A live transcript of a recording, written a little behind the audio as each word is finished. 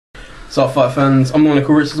So, fight fans, I'm the one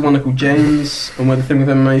called Rich, the one called James, and we're the Thing with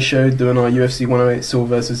MMA show doing our UFC 108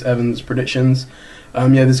 Silva versus Evans predictions.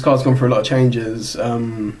 Yeah, this card's gone through a lot of changes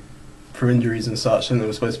for injuries and such. I think there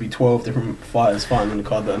were supposed to be 12 different fighters fighting on the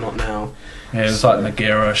card that are not now. Yeah, it was like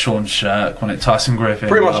Nogueira, Sean Shirk, Tyson Griffin.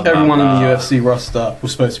 Pretty much everyone in the UFC roster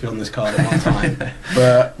was supposed to be on this card at one time.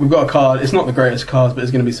 But we've got a card, it's not the greatest card, but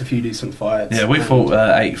there's going to be a few decent fights. Yeah, we thought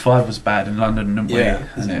 85 was bad in London, didn't we? Yeah,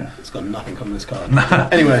 it's got nothing on this card.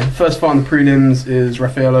 Anyway, first fight on the prelims is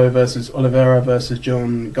Rafaello versus Oliveira versus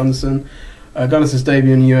Gunderson. Gunderson's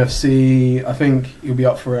debut in the UFC, I think he'll be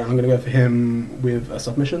up for it. I'm going to go for him with a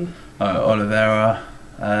submission. Oliveira,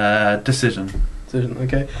 decision.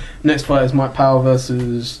 Okay. Next fight is Mike Pyle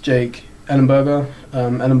versus Jake Ellenberger.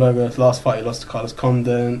 Ellenberger's last fight he lost to Carlos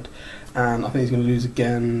Condit, and I think he's going to lose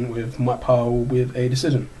again with Mike Pyle with a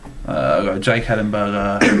decision. I'll go Jake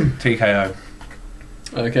Ellenberger, TKO.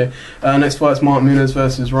 Okay. Next fight is Mark Munoz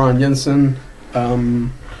versus Ryan Jensen.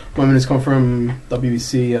 Mark Munoz come from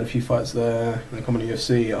WBC, had a few fights there, and come on to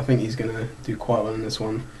UFC. I think he's going to do quite well in this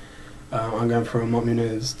one. I'm going for Mark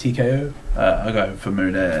Munoz TKO. I'll go for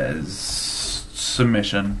Munoz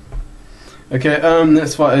submission. Okay,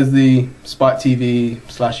 next fight is the Spike TV /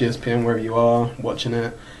 ESPN, wherever you are watching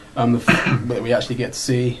it. That we actually get to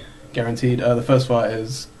see, guaranteed. The first fight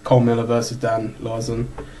is Cole Miller versus Dan Lauzon.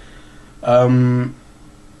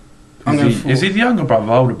 Is he the younger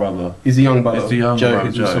brother, older brother? He's the young brother. He's the younger Joe, brother,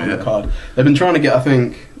 who's Joe, on the card. They've been trying to get. I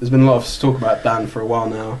think there's been a lot of talk about Dan for a while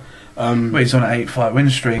now. Well, he's on an 8-fight win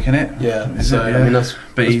streak, isn't it? Yeah. I mean, that's.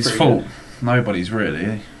 But that's he's fought nobody's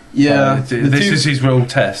really. Yeah. This is his real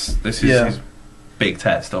test. This is his big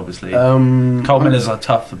test, obviously. Cole Miller's a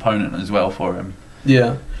tough opponent as well for him.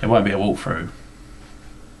 Yeah. It won't be a walkthrough.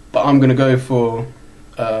 But I'm going to go for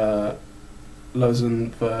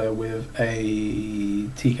Lauzon with a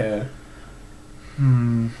TKO.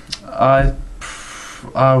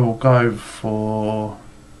 I will go for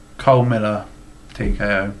Cole Miller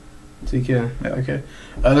TKO. TKO. Yeah. Okay.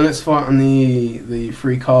 The next fight on the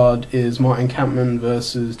free card is Martin Kampmann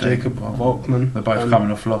versus Jacob Volkmann. They're both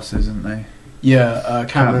coming off losses, aren't they? Yeah.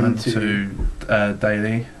 Kampmann to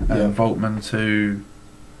Daley, and Volkmann to.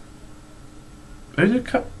 Who did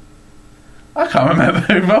I can't remember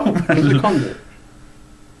who Volkmann was. Was it Condit?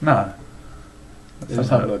 No. Let's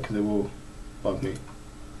have a look because it will bug me.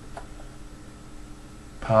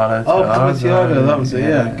 Thiago. Thiago, that was it.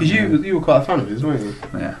 Yeah, because you were quite a fan of his, weren't you?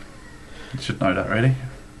 Yeah. You should know that, really.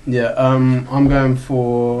 Yeah, I'm going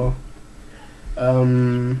for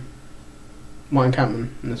Martin Kampmann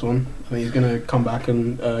in this one. I think he's going to come back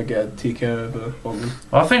and get a TKO over Volkmann.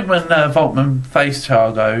 Well, I think when Volkmann faced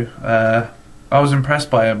Thiago, I was impressed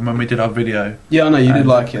by him when we did our video. Yeah, I know, you did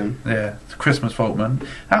like him. Yeah, it's Christmas Volkmann.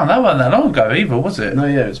 That wasn't that long ago either, was it? No,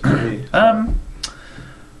 yeah, it was pretty...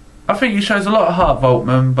 I think he shows a lot of heart,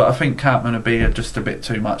 Volkmann, but I think Kampmann would be just a bit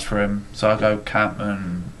too much for him. So I'll go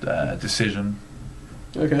Kampmann decision.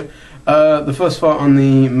 Okay. The first fight on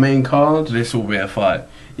the main card. This will be a fight.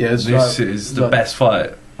 Yeah, this is the best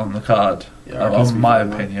fight on the card, in my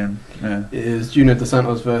opinion. Yeah. It is Dos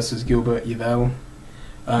Santos versus Gilbert Yvel.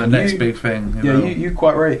 The next big thing. Yeah, you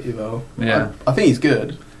quite rate Yvel. Yeah. I think he's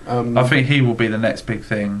good. I think he will be the next big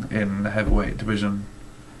thing in the heavyweight division.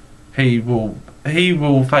 He will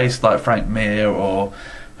face like Frank Mir or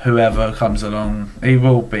whoever comes along. He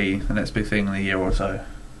will be the next big thing in a year or so,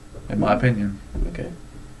 in my opinion. Okay.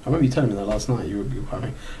 I remember you telling me that last night. You were quite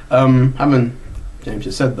right. Having James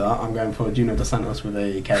just said that, I'm going for Dos Santos with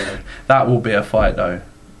a KO. That will be a fight, though.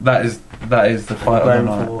 That is the fight of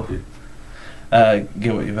the night.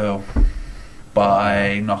 Gilbert Yvel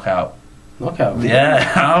by knockout. Knockout.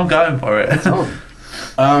 Yeah, I'm going for it. It's on.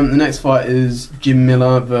 The next fight is Jim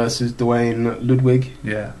Miller versus Duane Ludwig.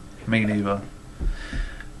 Yeah, me neither.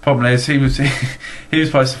 Problem is, he was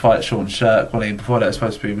supposed to fight Sean Shirk. Well, before that, it was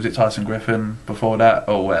supposed to be, was it Tyson Griffin? Before that,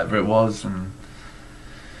 or whatever it was, and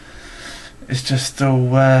it's just still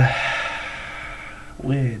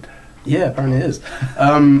weird. Yeah, apparently it is.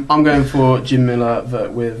 I'm going for Jim Miller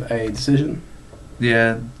with a decision.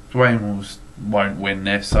 Yeah, Duane won't win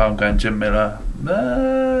this, so I'm going Jim Miller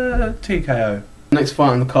TKO. Next fight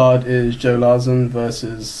on the card is Joe Lauzon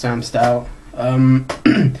versus Sam Stout.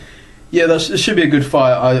 Yeah, that should be a good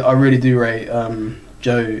fight. I really do rate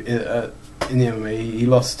Joe in the MMA. He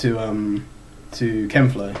lost to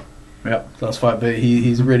Kenflo. Yeah, last fight, but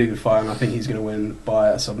he's a really good fighter, and I think he's going to win by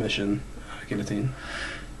a submission, guillotine.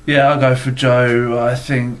 Yeah, I'll go for Joe. I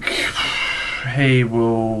think he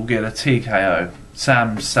will get a TKO.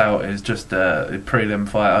 Sam Stout is just a prelim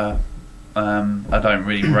fighter. I don't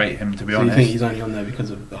really rate him, to be So honest. you think he's only on there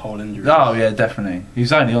because of the whole injury? Oh yeah, definitely.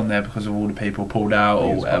 He's only on there because of all the people pulled out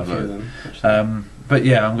or whatever. But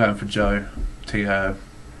yeah, I'm going for Joe TKO.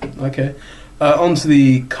 Okay. On to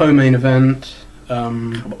the co-main event.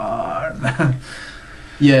 Come on.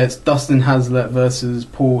 Yeah, it's Dustin Hazelett versus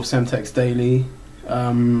Paul Semtex Daley.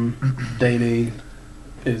 Daley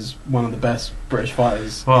is one of the best British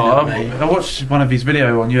fighters. Well, I watched one of his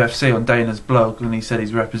video on UFC on Dana's blog, and he said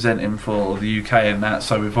he's representing for the UK and that,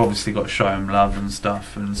 so we've obviously got to show him love and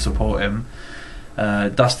stuff and support him.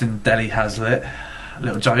 Dustin Daley Hazelett, a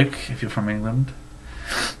little joke if you're from England.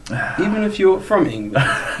 Even if you're from England,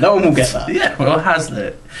 no one will get that. Yeah, well,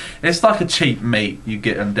 Hazelett. It's like a cheap meat you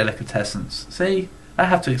get in delicatessens. See, I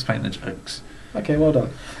have to explain the jokes. Okay, well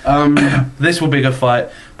done. This will be a good fight.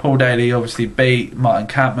 Paul Daley obviously beat Martin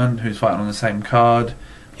Kampmann, who's fighting on the same card.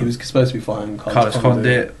 He was supposed to be fighting Carlos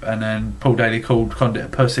Condit, and then Paul Daley called Condit a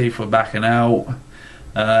pussy for backing out.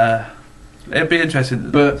 It'd be interesting.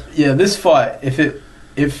 But yeah, this fight,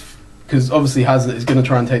 because obviously Hazelett is going to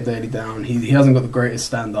try and take Daley down. He hasn't got the greatest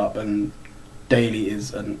stand-up, and Daley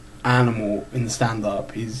is an animal in the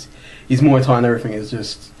stand-up. He's Muay Thai and everything is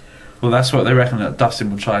just... Well, that's what they reckon, that Dustin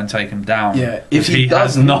will try and take him down. Yeah, if he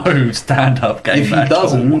has doesn't, no stand-up game. If he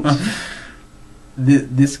doesn't,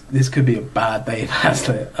 this could be a bad day for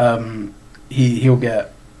Hazelett. He'll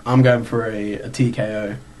get... I'm going for a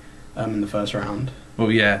TKO in the first round.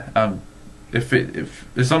 Well, yeah. If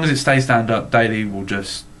as long as it stays stand-up, Daley will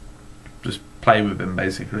just play with him,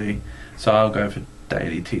 basically. So I'll go for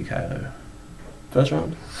Daley TKO. First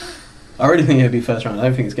round? I already think it'll be first round. I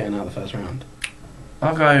don't think it's getting out of the first round.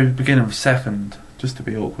 I'll go beginning of second, just to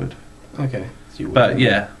be awkward. Okay. But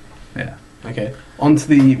yeah. Okay. On to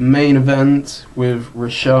the main event with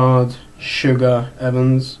Rashad Sugar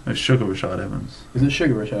Evans. It's Sugar Rashad Evans. Is it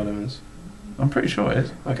Sugar Rashad Evans? I'm pretty sure it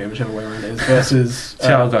is. Okay, whichever way around it is. Versus...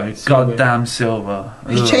 Thiago. Silva. Goddamn Silva.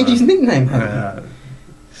 He's changed his nickname. Yeah.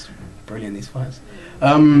 It's brilliant, these fights.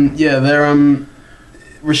 Yeah, they're...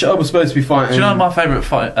 Rashad was supposed to be fighting... Do you know what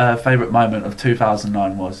my favourite moment of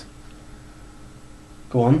 2009 was?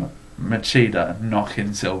 Go on. Machida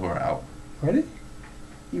knocking Silva out. Really?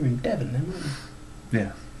 You were in Devon then, weren't you?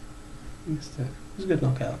 Yeah. You missed it. It was a good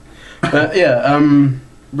knockout. But yeah,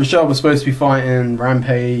 Rashad was supposed to be fighting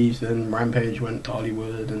Rampage, then Rampage went to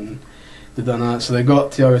Hollywood and they've done that. So they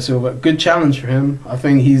got Thiago Silva. Good challenge for him. I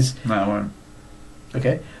think he's... No, I won't.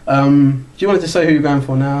 Okay. Do you want to just say who you're going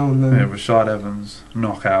for now? And then... Yeah, Rashad Evans,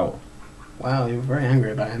 knockout. Wow, you're very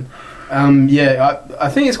angry about him. Yeah, I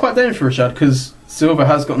think it's quite dangerous for Rashad because Silva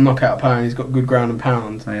has got knockout power and he's got good ground and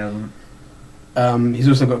pound. No, he hasn't. He's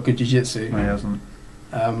also got good jiu-jitsu. No, he hasn't.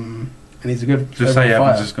 And he's a good... Just say overall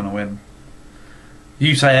Evans fighter. is going to win.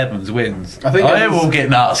 You say Evans wins. I think Evans... will get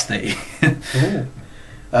nasty.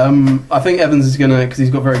 I think Evans is gonna, because he's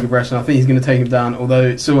got very good wrestling. I think he's gonna take him down.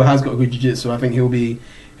 Although Silva has got good jiu-jitsu, I think he'll be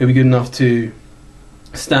good enough to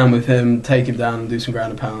stand with him, take him down, and do some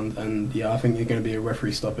ground and pound. And yeah, I think it's going to be a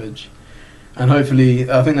referee stoppage. And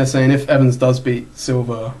hopefully, I think they're saying if Evans does beat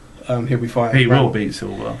Silva, he'll be fighting. He will beat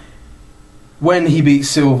Silva. When he beats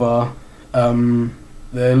Silva,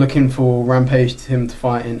 they're looking for Rampage to him to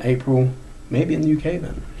fight in April, maybe in the UK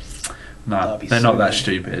then. No, they're not that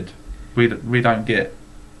stupid. We don't get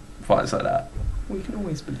fights like that. We can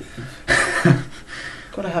always believe.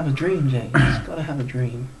 Gotta have a dream, James. Gotta have a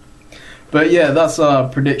dream. But yeah, that's our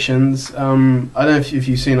predictions. I don't know if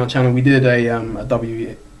you've seen our channel. We did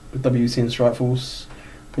a WC and Strikeforce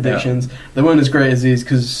predictions. Yeah. They weren't as great as these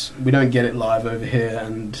because we don't get it live over here,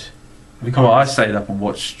 and we can't. Well, I stayed up and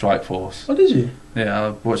watched Strikeforce. Oh, did you? Yeah, I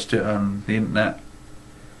watched it on the internet,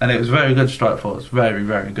 and it was very good. Strikeforce, very,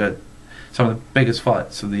 very good. Some of the biggest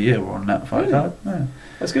fights of the year were on that fight card. Yeah.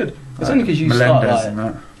 That's good. It's like only because you Melendez start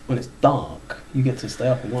like, when it's dark, you get to stay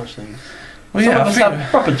up and watch things. Well, Some yeah, of us have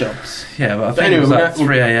proper jobs. Yeah, but I think anyway, it was like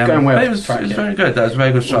 3 a.m. It was very good. That was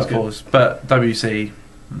very good Strikeforce. But WC,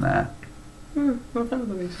 nah. Not a fan of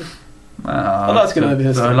WC. I like to get over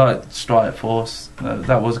here. I like Strikeforce.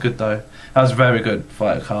 That was good though. That was a very good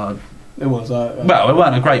fight card. It was. Well, it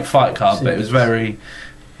wasn't a great fight card, but it was very,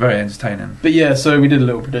 very entertaining. But yeah, so we did a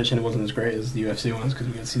little prediction. It wasn't as great as the UFC ones because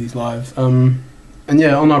we got to see these live. And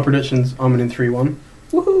yeah, on our predictions, I'm in 3-1.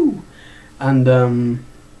 Woohoo! And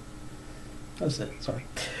that's it. Sorry.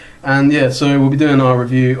 And yeah, so we'll be doing our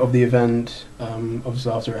review of the event,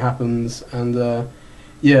 obviously after it happens. And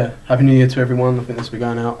yeah, Happy New Year to everyone. I think this will be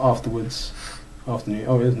going out afterwards. After New Year.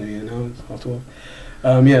 Oh, it is New Year now. It's after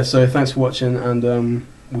 12. Yeah, so thanks for watching, and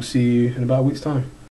we'll see you in about a week's time.